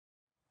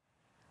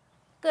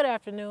Good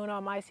afternoon,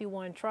 I'm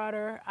IC1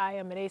 Trotter. I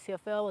am an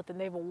ACFL at the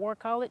Naval War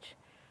College.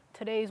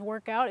 Today's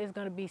workout is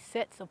going to be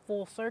sets of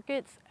full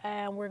circuits,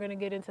 and we're going to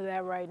get into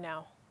that right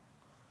now.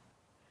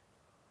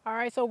 All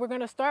right, so we're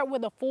going to start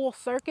with a full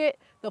circuit.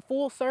 The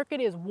full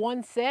circuit is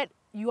one set.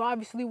 You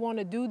obviously want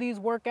to do these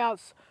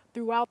workouts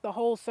throughout the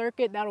whole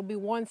circuit. That'll be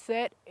one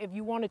set. If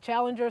you want to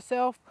challenge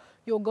yourself,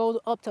 you'll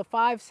go up to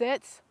 5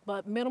 sets,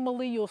 but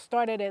minimally you'll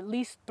start at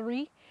least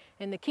 3.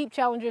 And to keep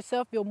challenging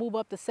yourself, you'll move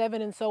up to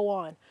 7 and so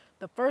on.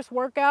 The first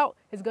workout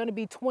is going to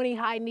be 20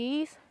 high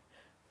knees.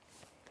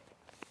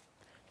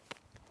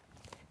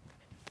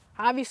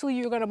 Obviously,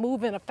 you're going to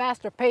move in a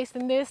faster pace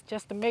than this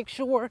just to make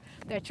sure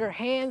that your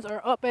hands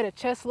are up at a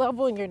chest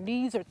level and your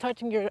knees are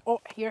touching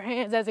your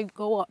hands as it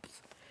go up.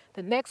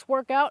 The next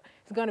workout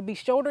is going to be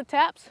shoulder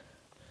taps.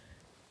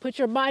 Put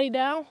your body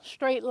down,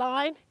 straight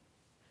line,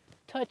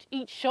 touch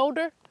each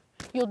shoulder.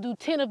 You'll do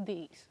 10 of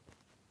these.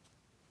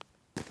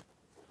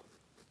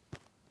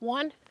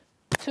 1,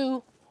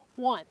 2,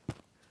 1,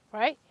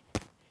 right?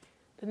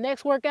 The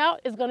next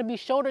workout is going to be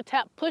shoulder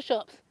tap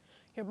push-ups.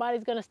 Your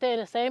body's going to stay in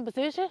the same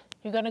position.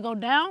 You're going to go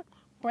down,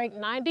 break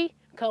 90,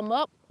 come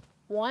up,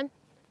 1,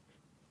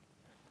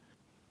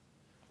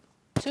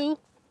 2,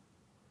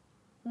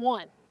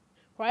 1,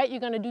 right? You're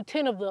going to do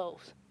 10 of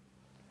those.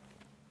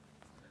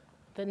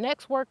 The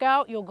next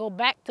workout, you'll go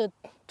back to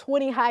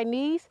 20 high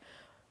knees,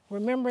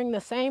 remembering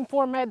the same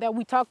format that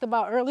we talked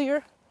about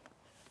earlier.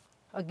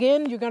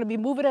 Again, you're going to be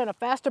moving at a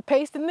faster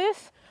pace than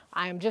this.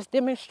 I am just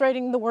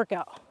demonstrating the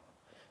workout.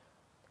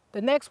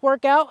 The next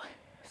workout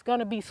is going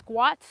to be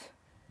squats.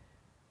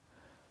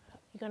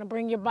 You're going to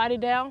bring your body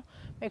down,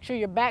 make sure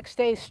your back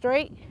stays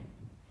straight.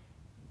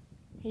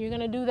 You're going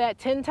to do that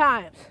 10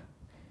 times.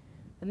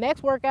 The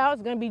next workout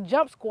is going to be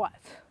jump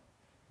squats.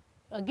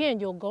 Again,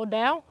 you'll go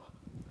down,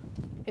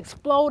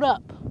 explode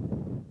up,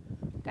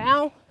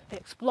 down,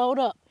 explode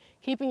up,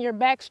 keeping your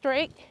back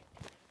straight,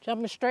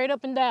 jumping straight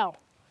up and down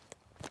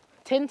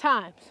 10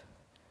 times.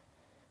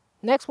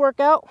 Next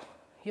workout,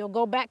 you'll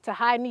go back to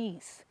high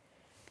knees.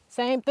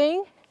 Same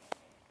thing,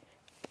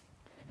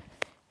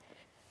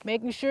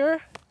 making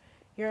sure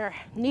your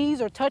knees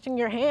are touching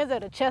your hands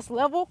at a chest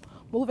level,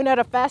 moving at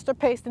a faster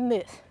pace than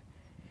this.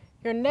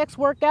 Your next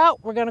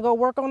workout, we're gonna go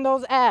work on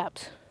those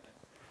abs.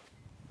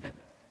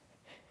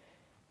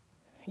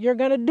 You're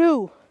gonna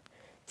do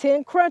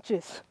 10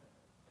 crunches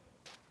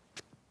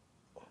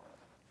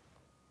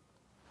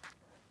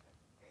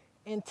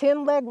and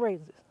 10 leg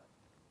raises.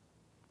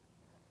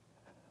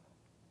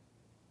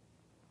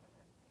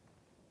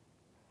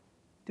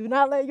 Do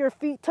not let your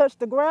feet touch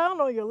the ground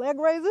on your leg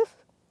raises.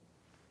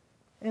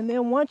 And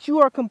then once you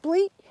are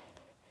complete,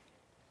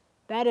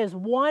 that is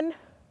one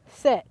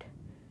set.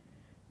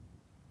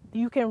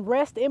 You can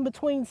rest in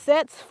between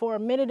sets for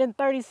 1 minute and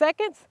 30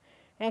 seconds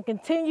and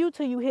continue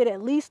till you hit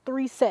at least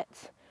 3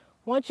 sets.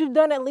 Once you've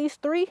done at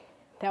least 3,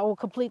 that will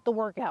complete the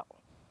workout.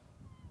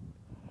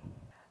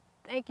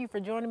 Thank you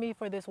for joining me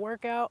for this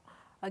workout.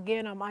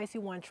 Again, I'm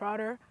IC1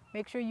 Trotter.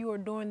 Make sure you are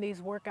doing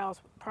these workouts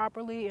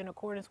properly in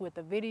accordance with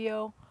the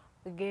video.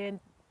 Again,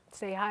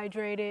 stay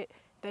hydrated.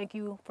 Thank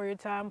you for your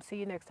time. See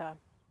you next time.